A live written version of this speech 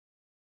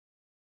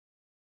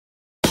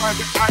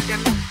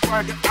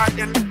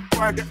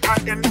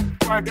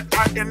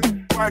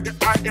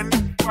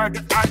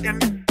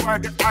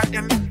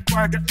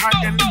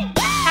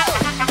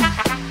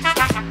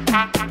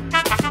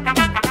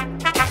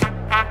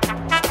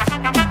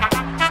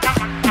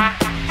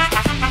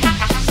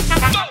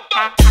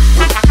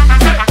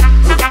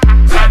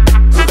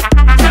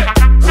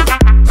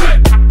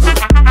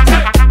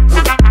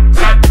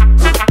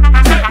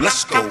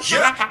Let's go.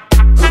 Yeah.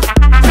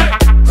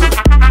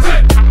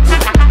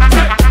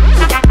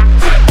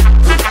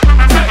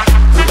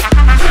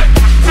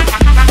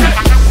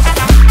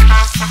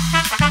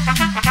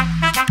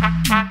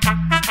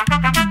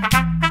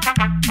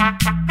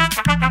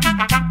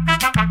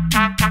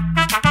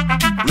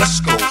 Let's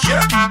go.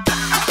 Yeah.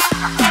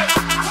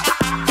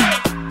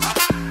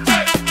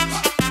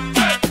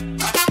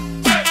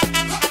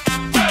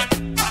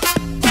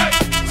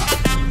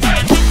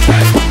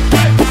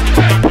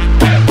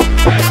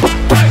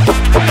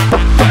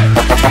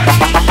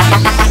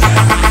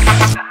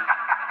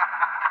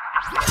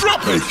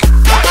 Drop it.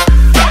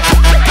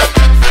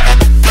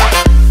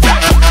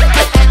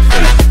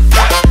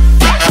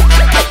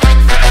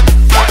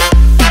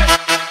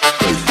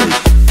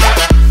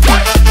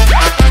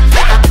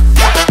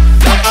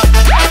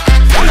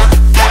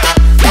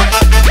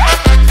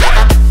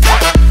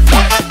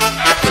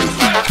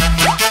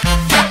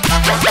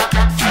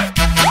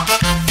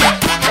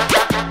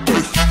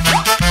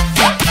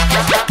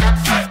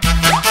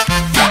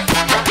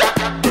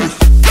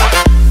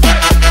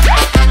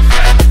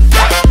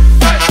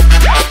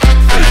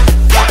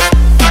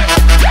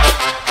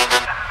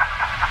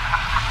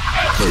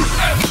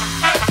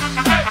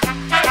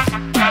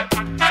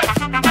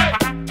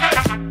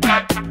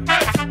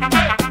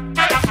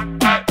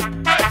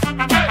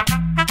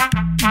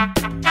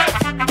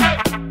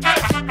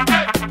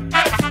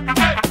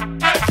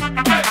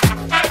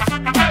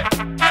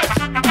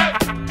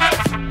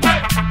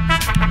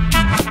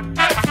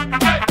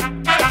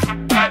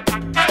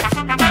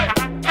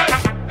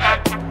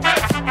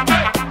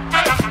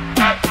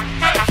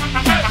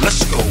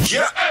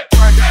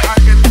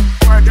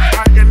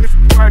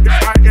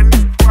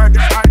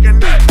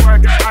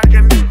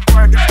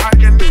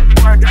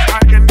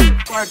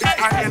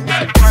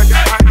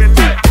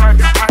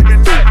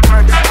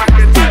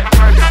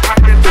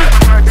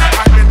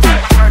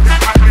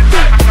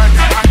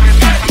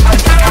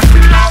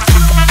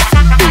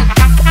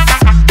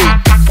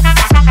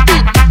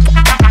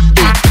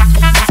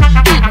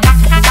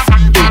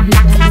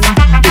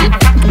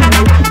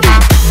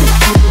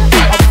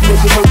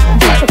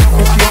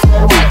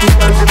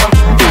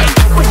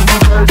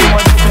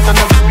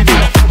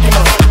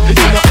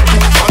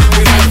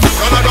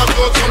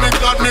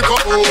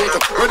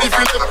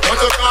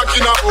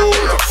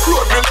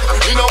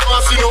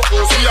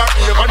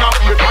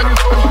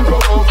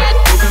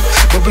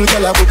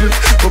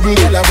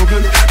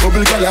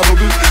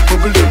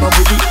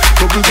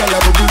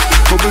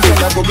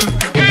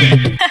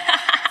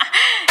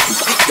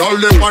 Y'all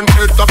them one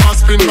head up a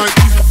spin like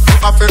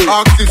I feel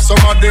ask if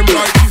some of them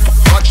like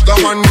watch the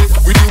one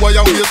with the wire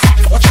waist.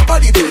 Watch your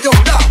body do yo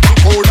that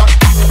hold that.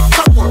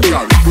 Come on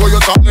girl, grow your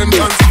talent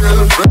and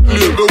skill. Red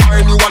label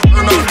wine you want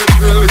turn on the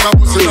grill. If I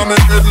pussy on my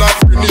head like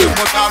grenade,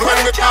 but all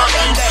when we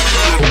talking.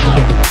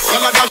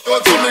 Y'all a dash out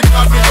to me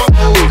glad we come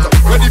out.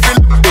 Ready for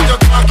what you're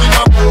talking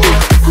about.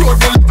 Road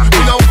will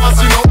we don't want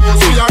see no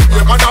hoes. We are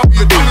here and I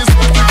wait till it's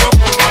time to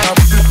come out.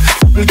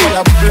 Bubble girl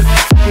a bubble,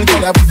 bubble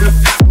girl a bubble,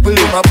 bubble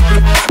in my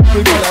bubble, bubble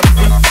girl a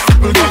bubble,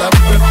 bubble girl a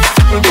bubble,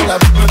 bubble girl a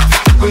bubble,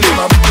 bubble in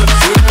my bubble.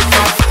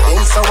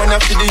 So when I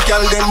feel the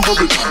girl them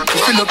bubble, you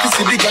feel up to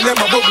see the girl them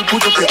a bubble.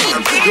 Put up your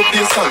hand, you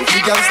play song, the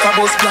girl star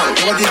boss plan.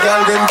 What the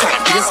girl them talk,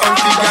 play song,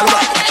 the girl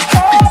rock.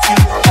 Big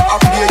thing, I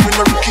play you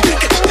no rookie.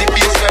 Catch the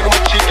baseline,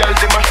 watch the girl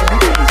them a do.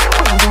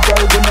 When the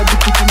girl them a do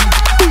it to me.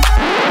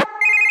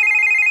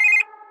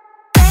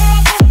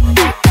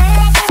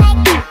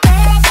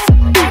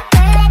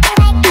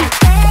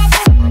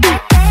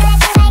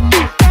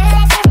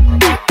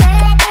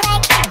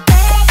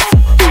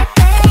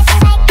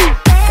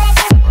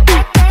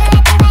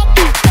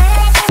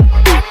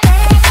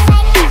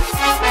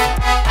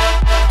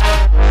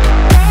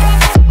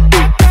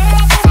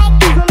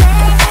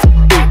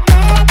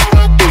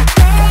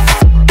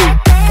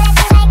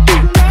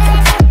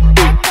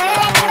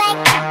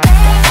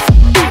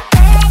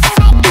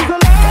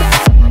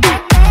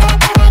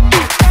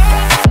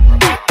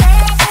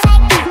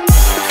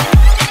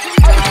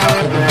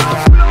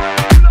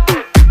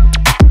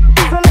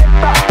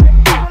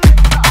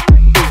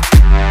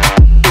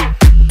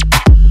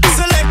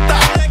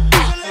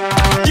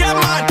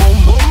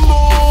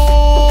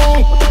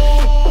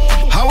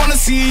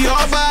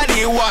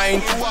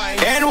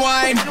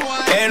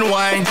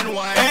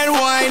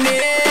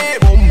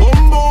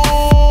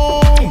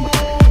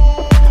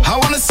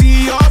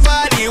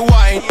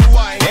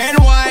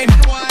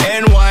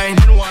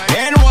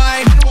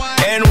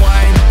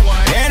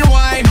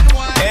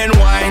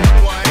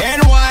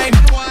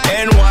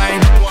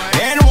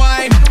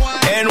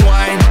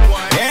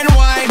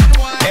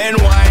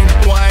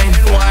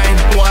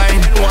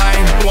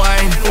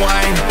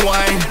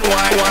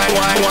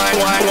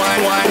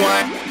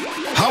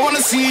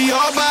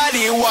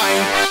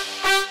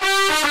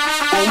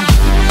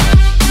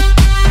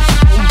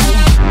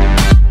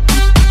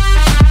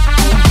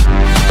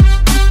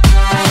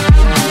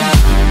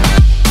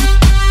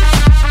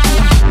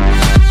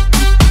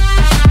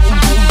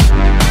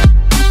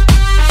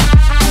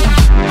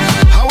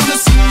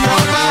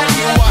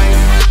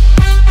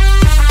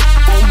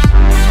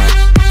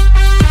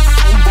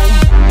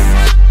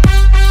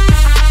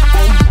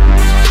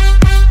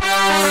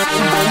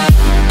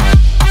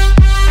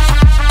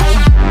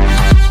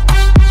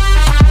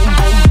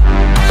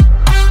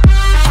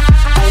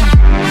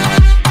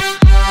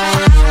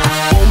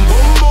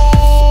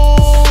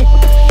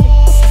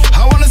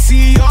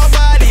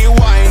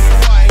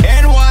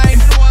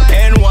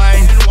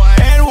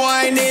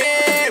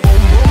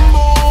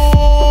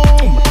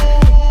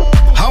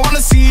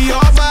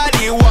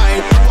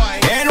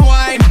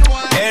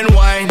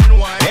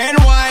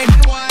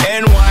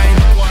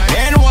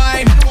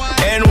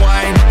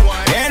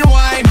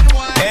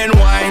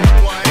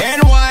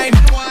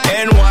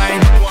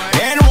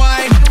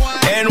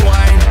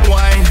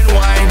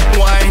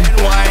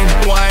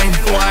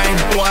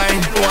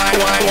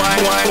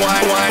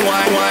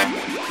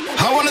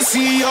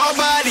 see your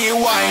body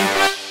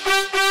wine.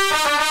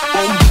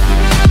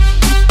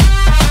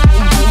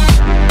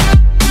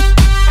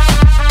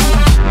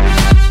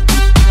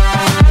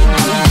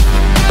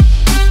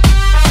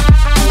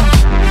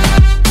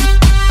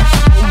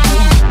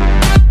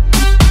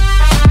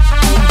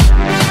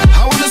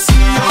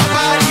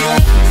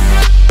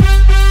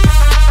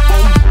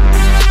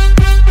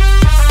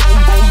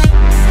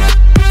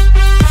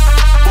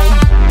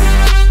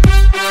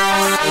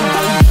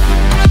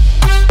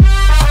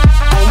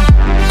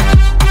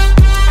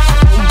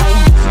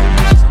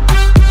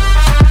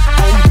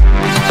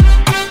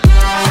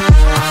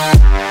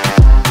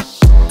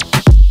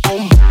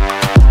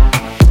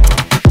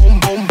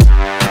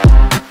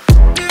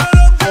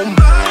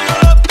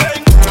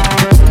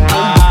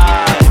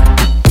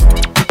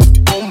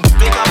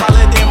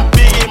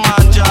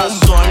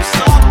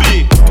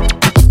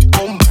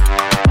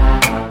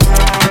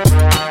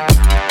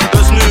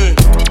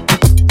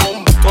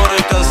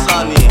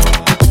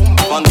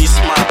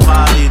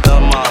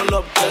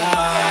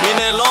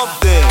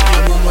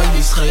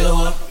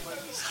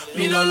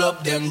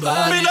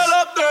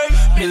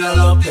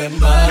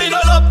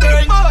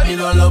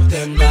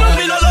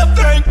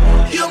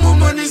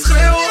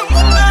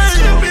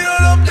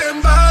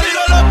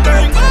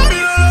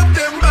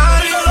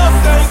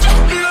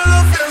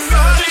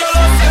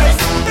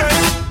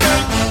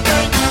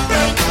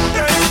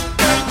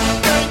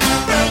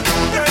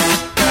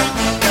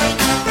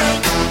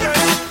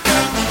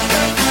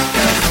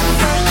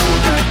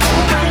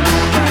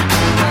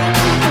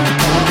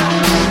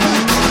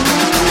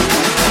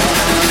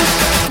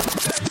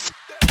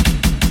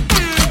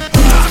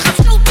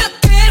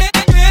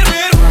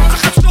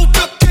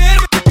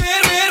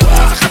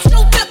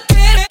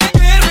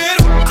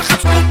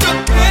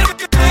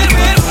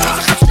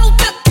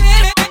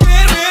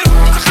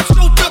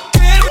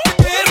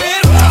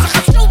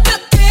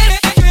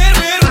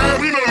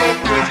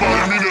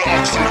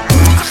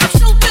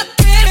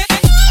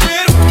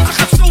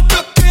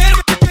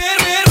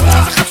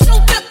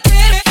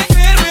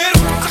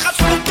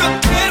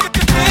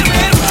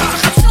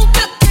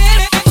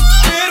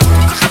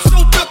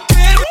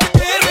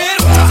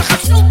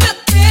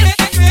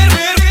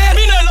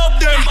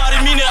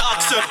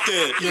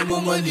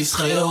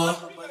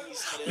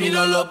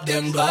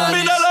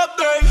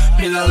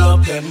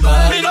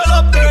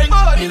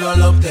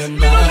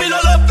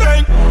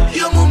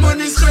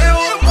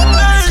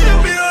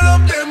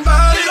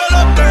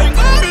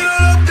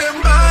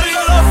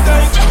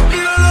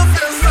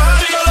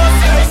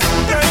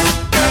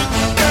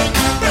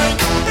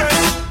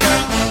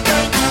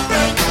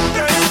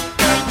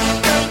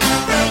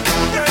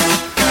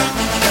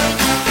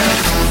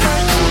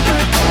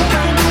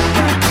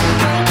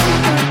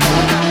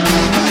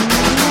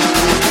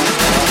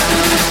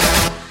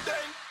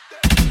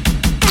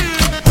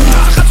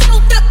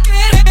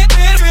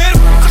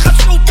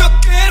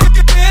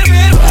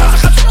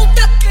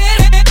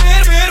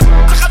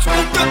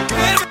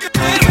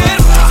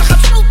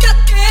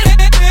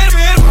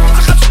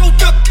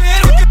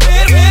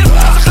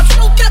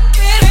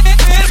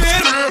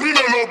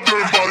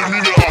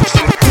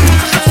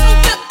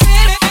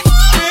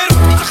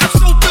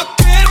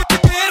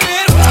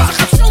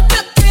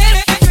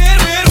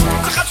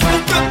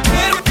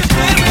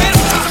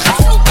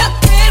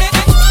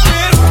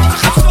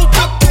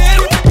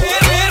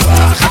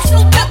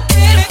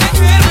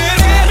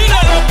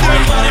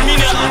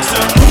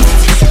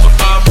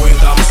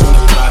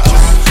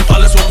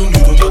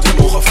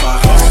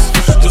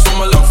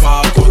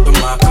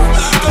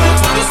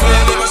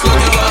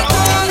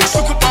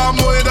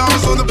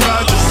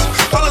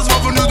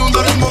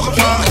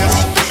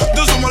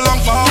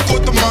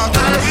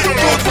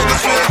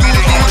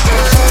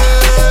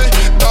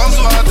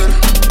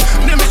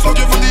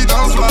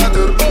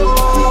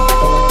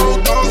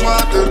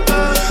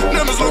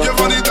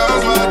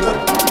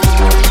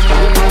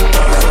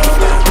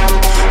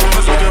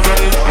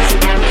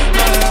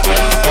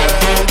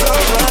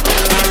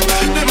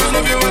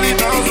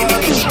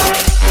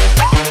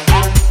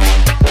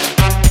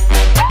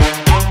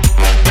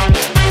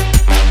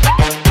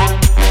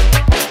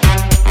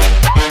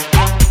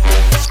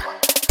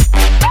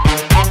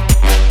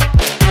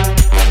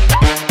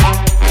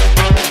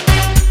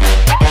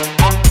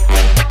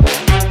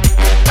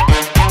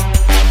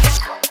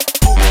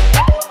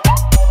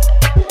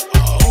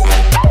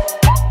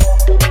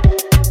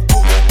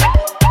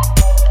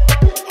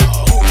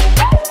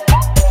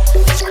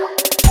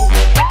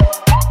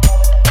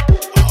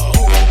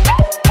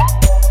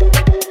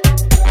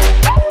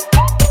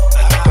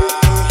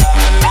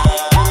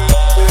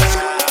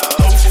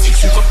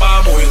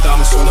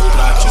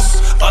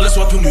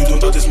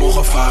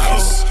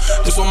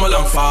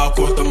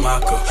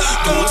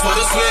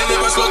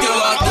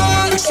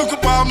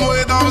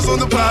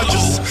 zonder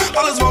praatjes.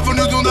 Alles wat we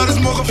nu doen, dat is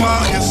morgen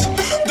vraagjes.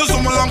 Dus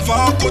om een lang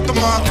verhaal kort te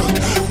maken,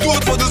 doe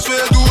het voor de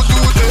sfeer, doe het,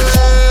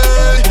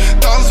 hey.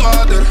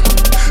 Danswater,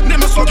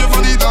 neem een slokje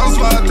van die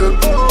danswater.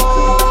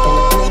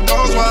 Oh,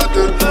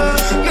 danswater,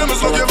 neem een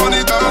slokje van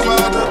die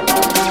danswater.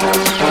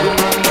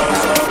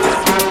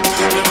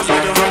 Neem een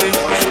slokje van die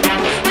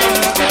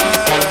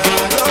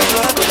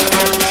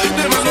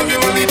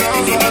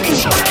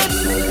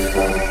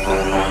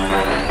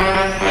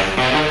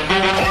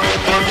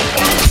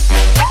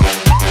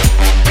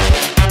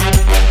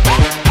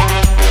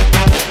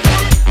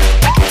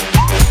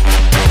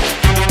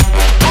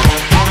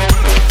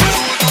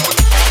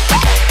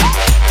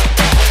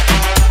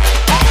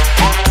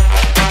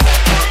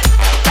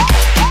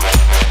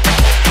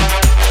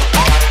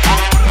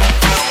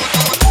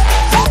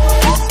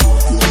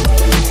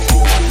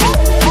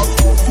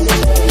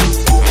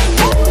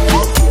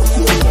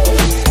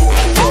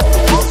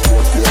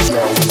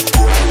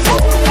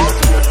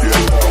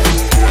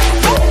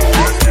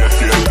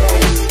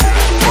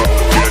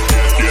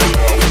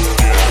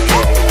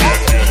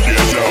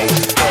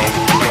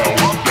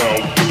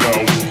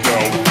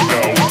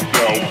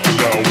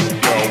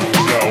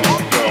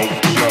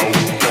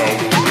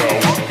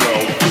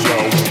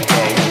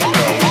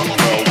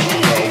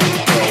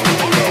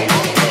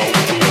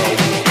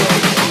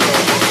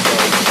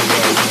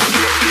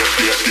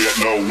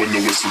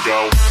whistle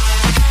go.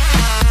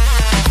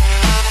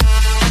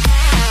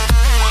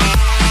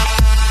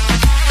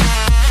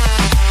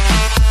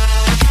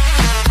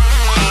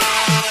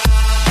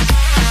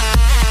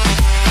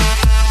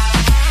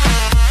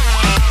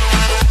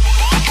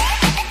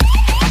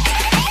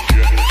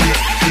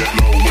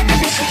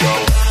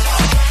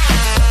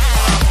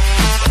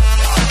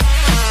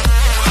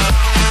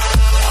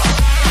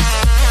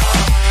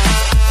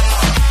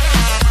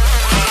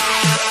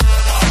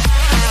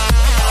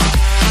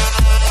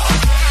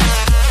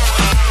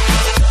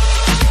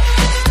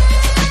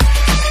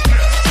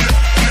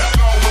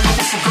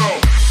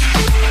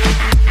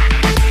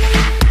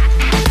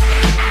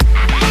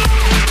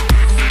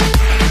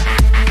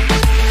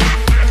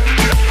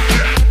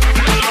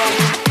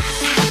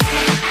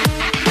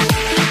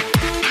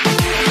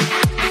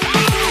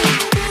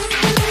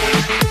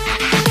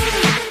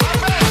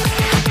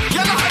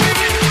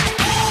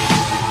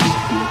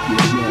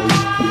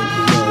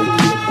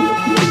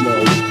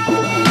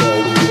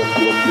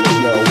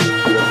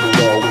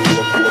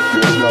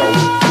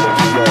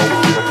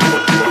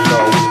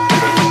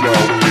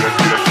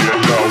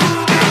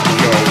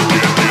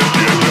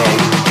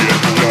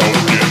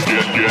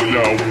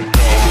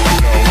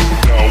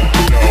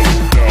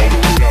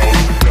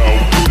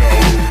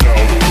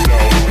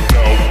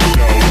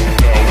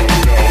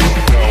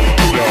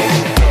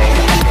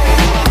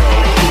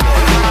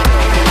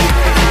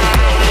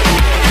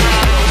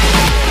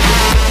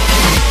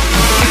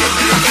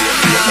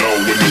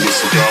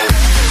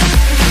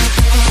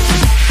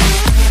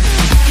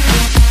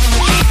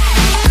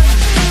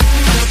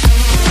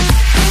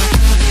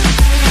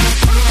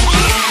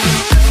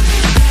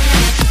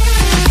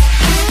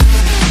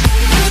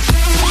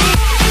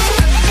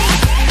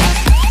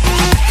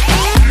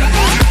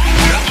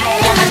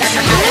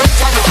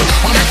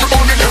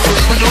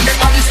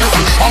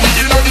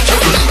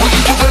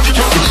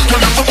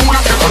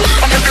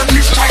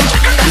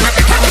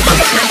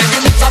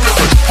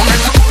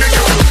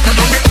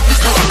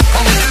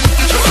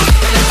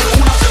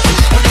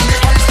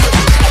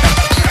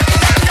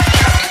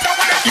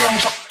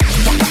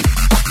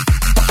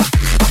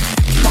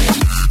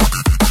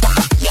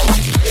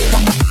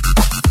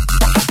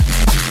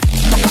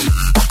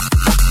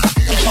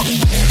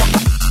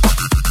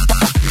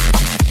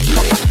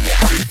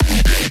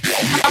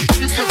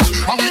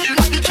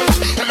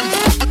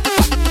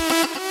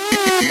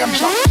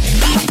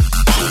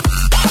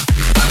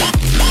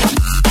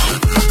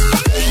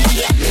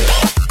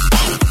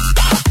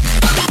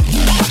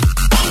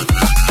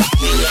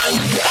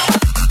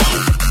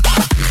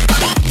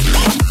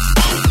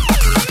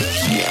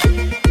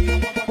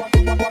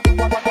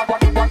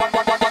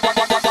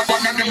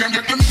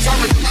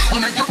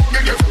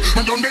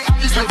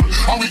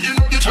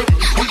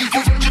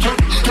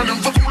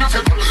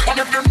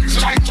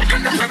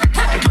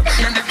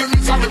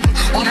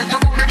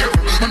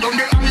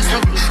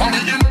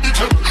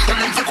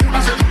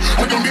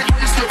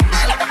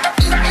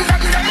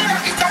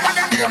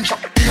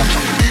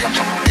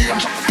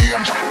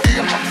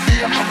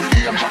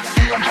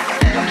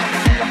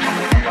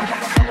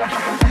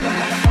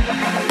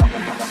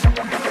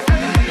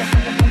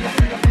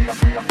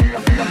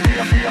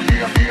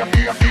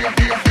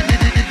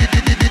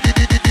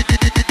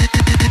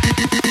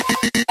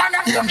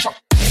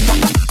 Shop.